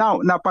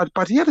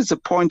but here is a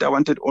point I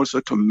wanted also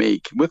to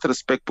make with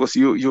respect, because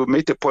you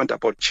made a point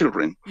about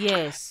children.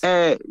 Yes.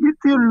 If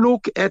you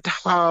look at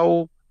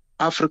how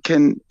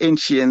African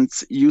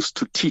ancients used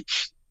to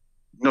teach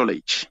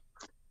knowledge,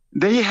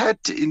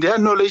 their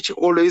knowledge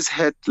always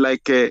had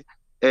like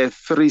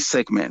three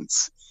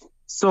segments.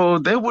 So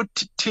they would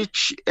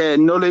teach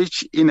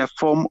knowledge in a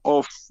form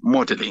of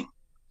modeling.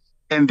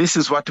 And this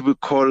is what we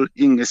call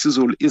in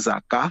isiZulu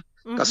izaka,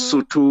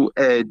 Kasotho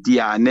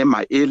Diane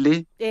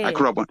Maele,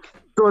 Akrobon.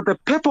 So the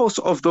purpose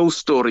of those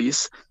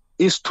stories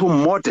is to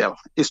model,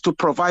 is to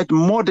provide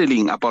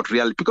modeling about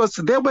reality, because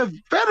they were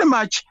very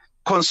much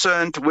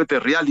concerned with the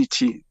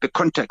reality, the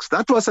context.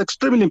 That was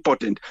extremely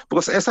important,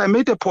 because as I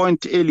made a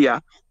point earlier,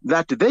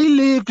 that they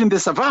lived in the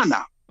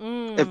savannah,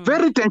 a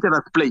very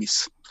dangerous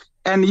place.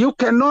 And you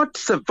cannot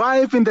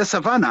survive in the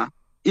savannah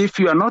if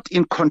you are not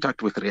in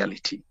contact with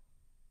reality.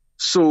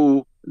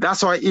 So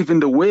that's why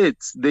even the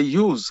words they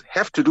use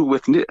have to do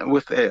with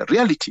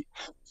reality.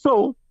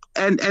 So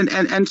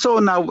and so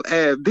now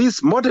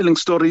these modeling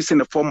stories in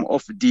the form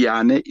of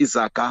Diane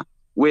Izaka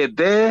were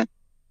there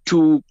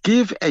to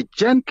give a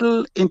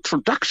gentle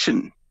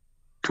introduction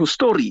to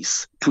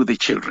stories to the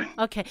children.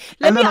 Okay.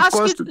 Let me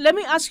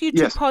ask you to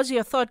yes. pause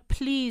your thought,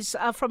 please.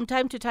 From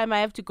time to time, I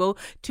have to go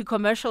to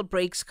commercial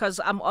breaks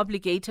because I'm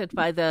obligated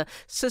by the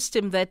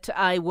system that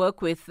I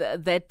work with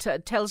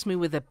that tells me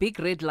with a big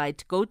red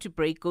light, go to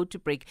break.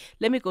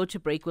 Let me go to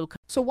break.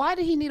 So why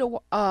did he need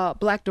a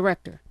black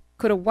director?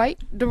 Could a white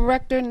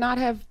director not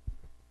have?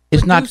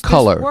 It's not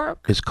color.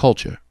 It's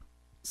culture.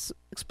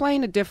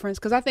 Explain the difference,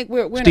 because I think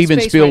we're Steven in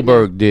a space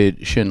Spielberg right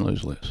did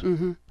Schindler's List.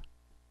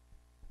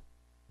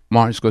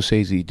 Martin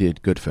Scorsese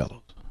did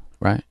Goodfellas,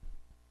 right?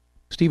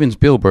 Steven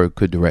Spielberg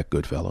could direct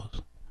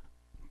Goodfellas.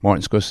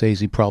 Martin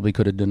Scorsese probably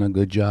could have done a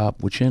good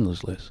job with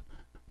Schindler's List,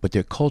 but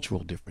they're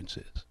cultural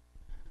differences.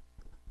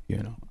 You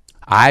know,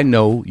 I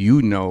know,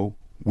 you know,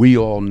 we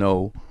all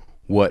know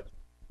what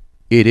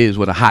it is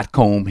when a hot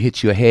comb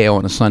hits your hair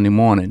on a Sunday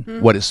morning,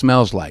 what it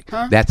smells like.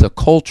 That's a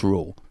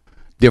cultural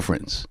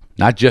difference,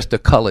 not just a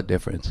color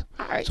difference.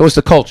 Right. So it's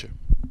the culture.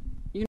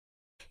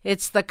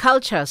 It's the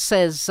culture,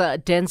 says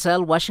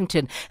Denzel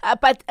Washington.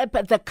 But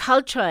the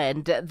culture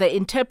and the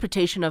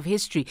interpretation of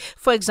history.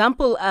 For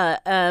example,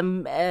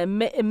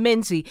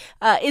 Menzi,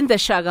 in the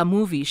Shaka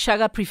movie,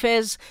 Shaka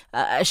prefers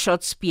a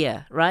short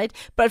spear, right?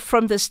 But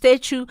from the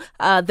statue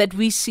that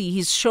we see,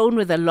 he's shown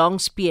with a long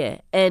spear.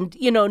 And,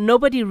 you know,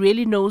 nobody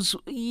really knows,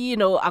 you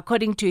know,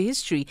 according to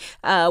history,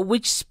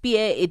 which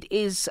spear it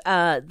is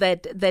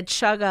that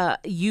Shaka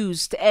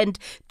used. And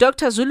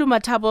Dr.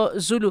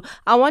 ZulumathaboZulu,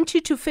 I want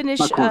you to finish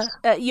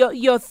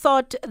your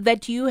thought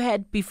that you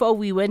had before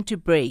we went to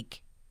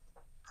break.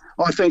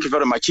 Oh, thank you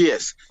very much.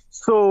 Yes.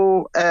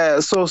 So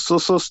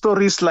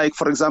stories like,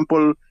 for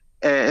example,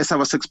 as I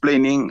was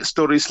explaining,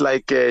 stories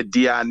like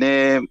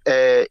Diane,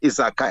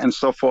 Izaka, and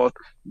so forth.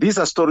 These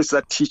are stories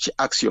that teach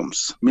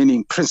axioms,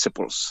 meaning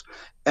principles.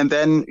 And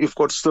then you've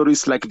got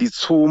stories like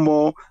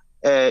Ditsumo,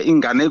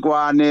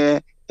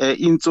 Inganegwane,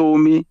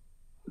 Inzomi.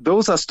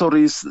 Those are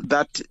stories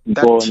that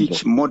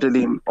teach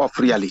modeling of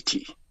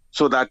reality,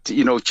 so that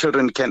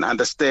children can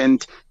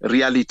understand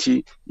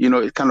reality.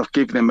 It kind of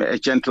gives them a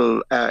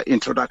gentle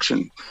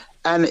introduction.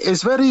 And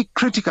it's very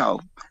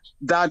critical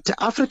that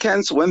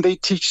Africans, when they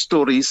teach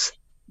stories,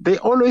 they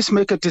always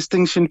make a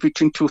distinction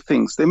between two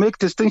things. They make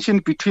distinction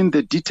between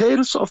the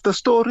details of the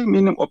story,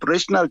 meaning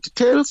operational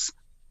details,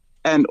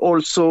 and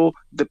also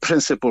the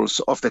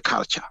principles of the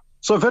culture.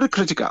 So very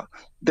critical.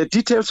 The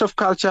details of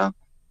culture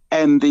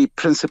and the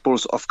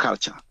principles of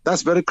culture.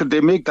 That's very good. They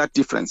make that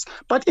difference.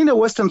 But in a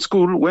Western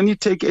school, when you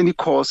take any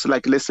course,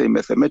 like let's say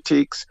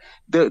mathematics,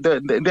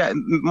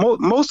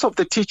 most of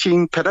the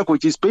teaching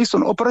pedagogy is based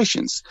on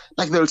operations.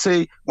 Like they'll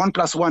say 1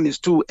 + 1 is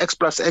 2, x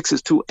 + x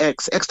is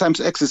 2x, x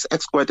times x is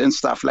x squared, and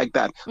stuff like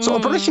that. So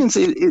operations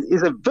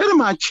is a very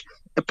much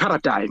a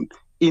paradigm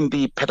in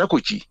the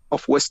pedagogy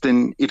of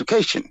Western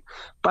education.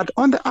 But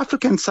on the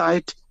African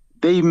side,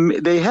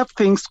 they have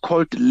things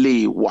called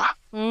lewa.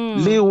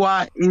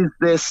 Lewa is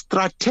the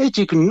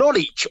strategic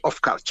knowledge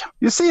of culture.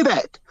 You see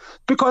that?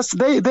 Because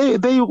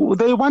they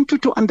want you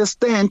to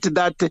understand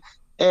that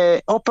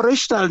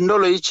operational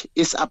knowledge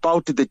is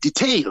about the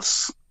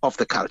details of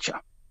the culture.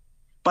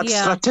 But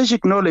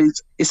strategic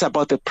knowledge is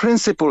about the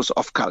principles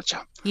of culture.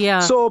 Yeah.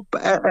 So,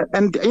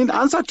 and in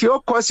answer to your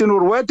question,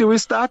 where do we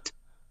start?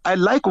 I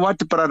like what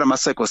Brother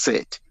Maseko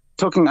said,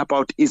 talking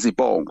about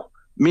izibongo,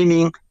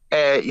 meaning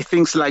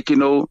things like,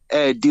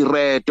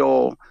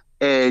 direto,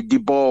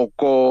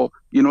 diboko,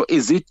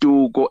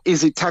 izitugo,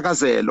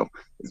 izithakazelo.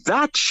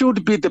 That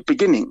should be the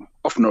beginning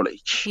of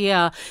knowledge.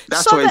 Yeah.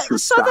 That's so where it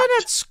should start. then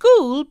at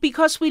school,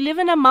 because we live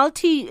in a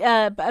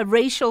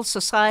multi-racial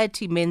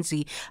society,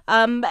 Menzi,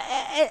 and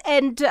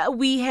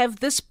we have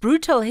this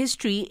brutal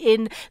history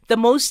in the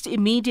most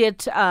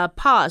immediate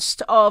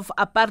past of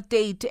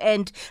apartheid,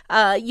 and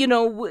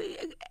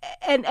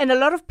and a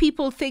lot of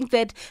people think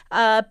that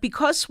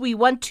because we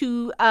want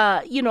to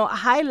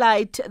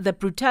highlight the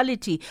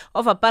brutality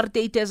of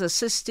apartheid as a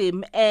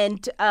system,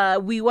 and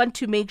we want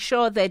to make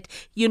sure that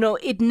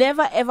it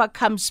never ever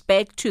comes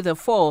back to the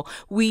fore,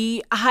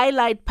 we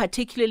highlight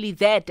particularly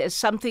that as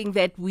something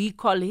that we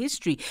call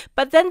history.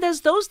 But then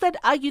there's those that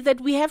argue that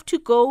we have to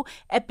go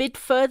a bit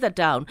further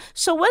down.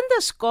 So when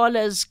the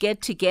scholars get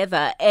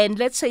together and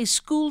let's say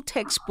school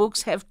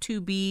textbooks have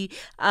to be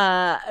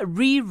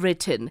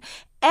rewritten,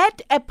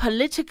 at a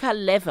political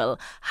level,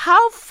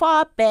 how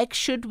far back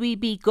should we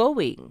be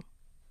going?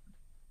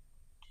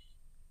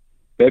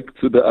 Back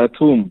to the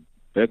atom.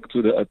 Back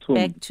to the atom.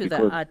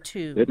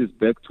 That is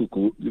back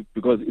to,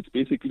 because it's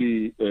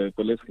basically,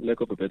 for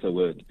lack of a better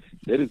word,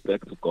 that is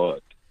back to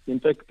God.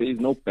 In fact, there is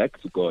no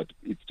back to God.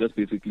 It's just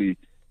basically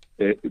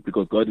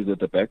because God is at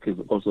the back, is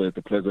also at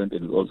the present,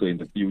 and is also in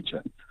the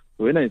future.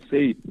 When I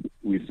say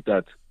we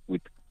start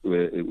with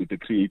the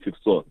creative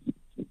source,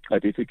 I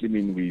basically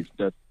mean we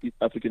start.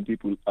 African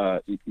people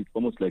are. It's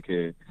almost like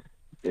a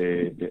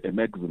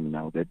maxim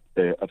now that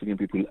African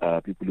people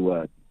are people who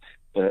are.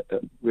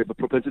 We have a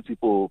propensity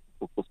for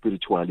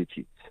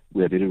spirituality.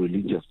 We are very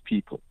religious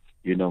people.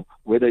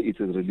 Whether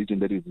it's a religion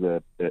that is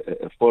a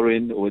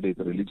foreign, or whether it's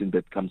a religion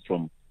that comes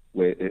from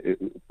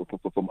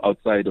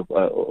outside of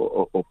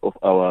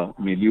our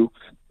milieu,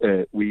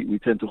 we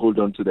tend to hold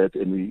on to that,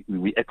 and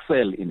we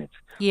excel in it.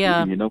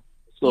 Yeah.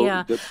 So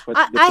the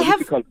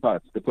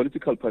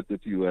political part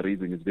that you are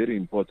raising is very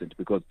important,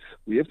 because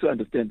we have to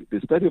understand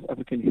the study of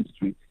African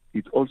history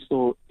is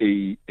also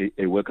a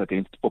work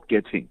against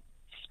forgetting.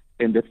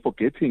 And that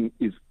forgetting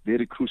is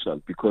very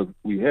crucial, because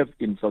we have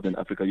in Southern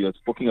Africa, you are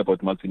speaking about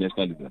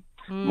multinationalism,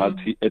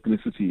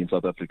 multi-ethnicity in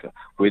South Africa.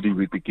 Where do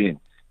we begin?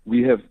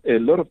 We have a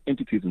lot of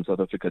entities in South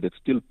Africa that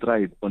still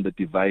thrive on the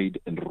divide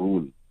and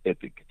rule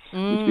ethic,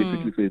 which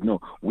basically says, no,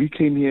 we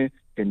came here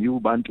and you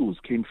Bantus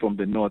came from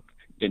the north,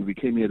 and we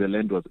came here, the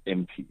land was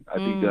empty. I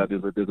think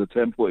there's a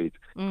term for it.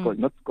 It's called,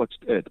 not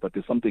scorched earth, but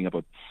there's something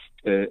about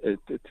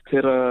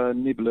terra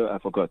nibla, I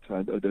forgot.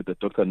 The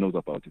doctor knows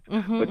about it.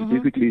 But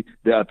basically,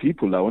 there are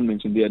people, I won't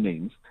mention their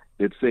names,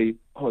 that say,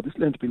 oh, this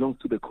land belongs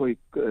to the Khoi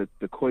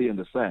and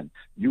the San.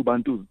 You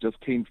Bantus just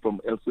came from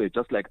elsewhere,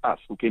 just like us,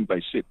 who came by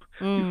ship.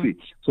 You see.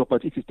 So,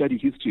 but if you study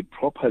history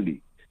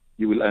properly,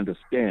 you will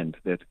understand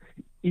that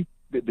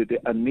there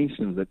are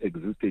nations that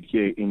existed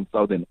here in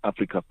Southern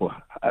Africa for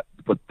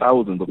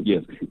thousands of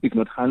years, if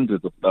not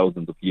hundreds of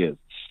thousands of years,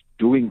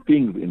 doing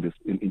things in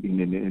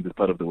this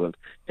part of the world.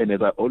 And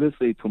as I always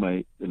say to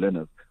my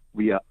learners,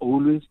 we are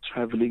always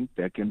traveling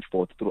back and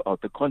forth throughout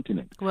the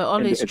continent. We're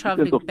always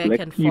traveling back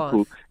and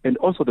forth. And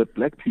also the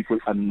black people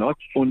are not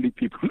only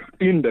people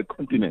in the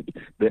continent.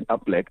 There are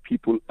black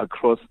people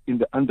across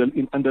in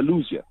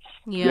Andalusia.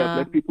 Yeah. There are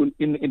black people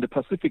in the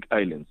Pacific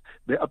Islands.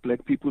 There are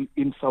black people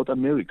in South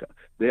America.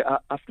 There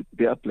are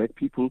black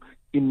people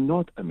in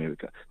North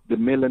America. The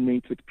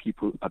melanated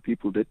people are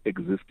people that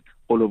exist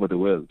all over the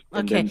world.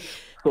 And Okay. then,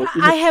 so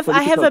I have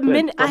a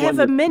minute. I have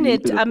a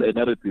minute. A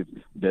narrative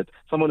that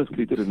someone has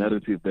created a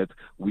narrative that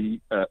we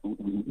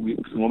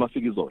Singoma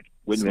Figizon,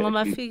 when we're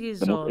actually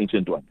the most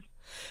ancient ones.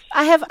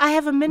 I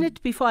have a minute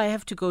before I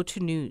have to go to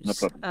news. No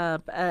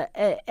problem.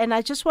 And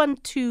I just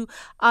want to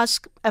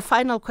ask a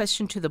final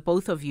question to the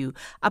both of you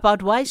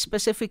about why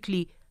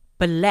specifically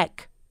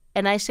black,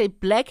 and I say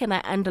black and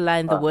I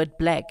underline the word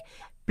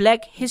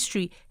black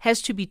history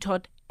has to be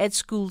taught at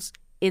schools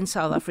in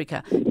South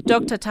Africa.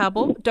 Dr.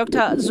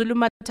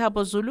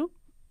 ZulumathaboZulu?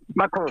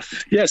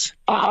 Marcos, yes.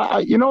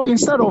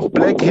 Instead of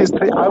black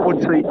history, I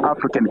would say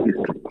African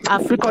history.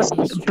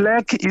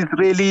 Black is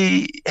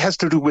really has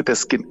to do with the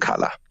skin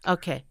color.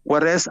 Okay.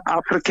 Whereas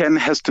African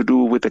has to do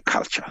with the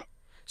culture.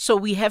 So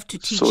we have to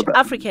teach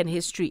African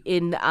history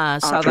in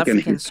South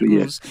African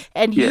schools. Yes.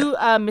 And you,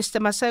 Mr.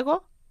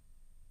 Maseko?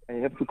 I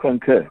have to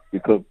concur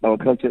because our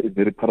culture is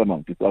very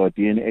paramount. It's our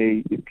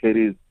DNA. It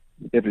carries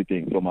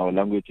everything from our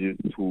languages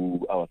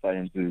to our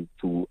sciences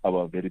to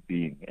our very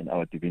being and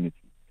our divinity.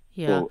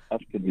 Yeah. So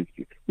African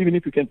history. Even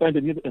if you can find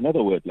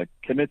another word like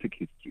Kemetic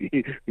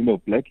history,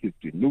 black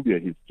history, Nubia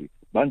history,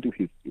 Bantu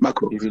history.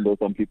 Even though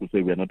some people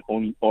say we are not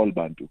all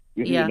Bantu.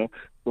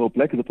 So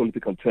black is a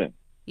political term.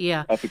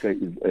 Yeah. Africa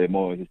is a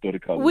more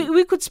historical.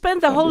 We could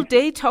spend the whole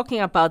day talking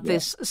about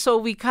this, so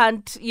we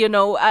can't,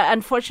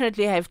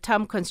 unfortunately I have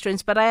time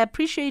constraints, but I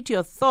appreciate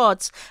your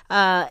thoughts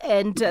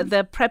and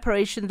the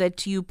preparation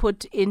that you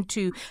put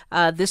into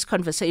this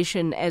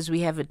conversation as we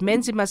have it.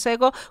 Menzi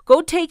Maseko,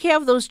 go take care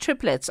of those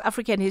triplets,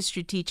 African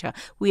history teacher.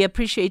 We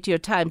appreciate your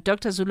time.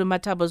 Dr.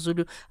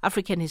 ZulumathaboZulu,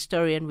 African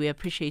historian, we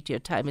appreciate your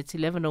time. It's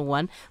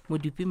 11:01.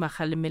 Mudupi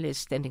Makhalemele is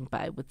standing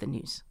by with the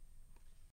news.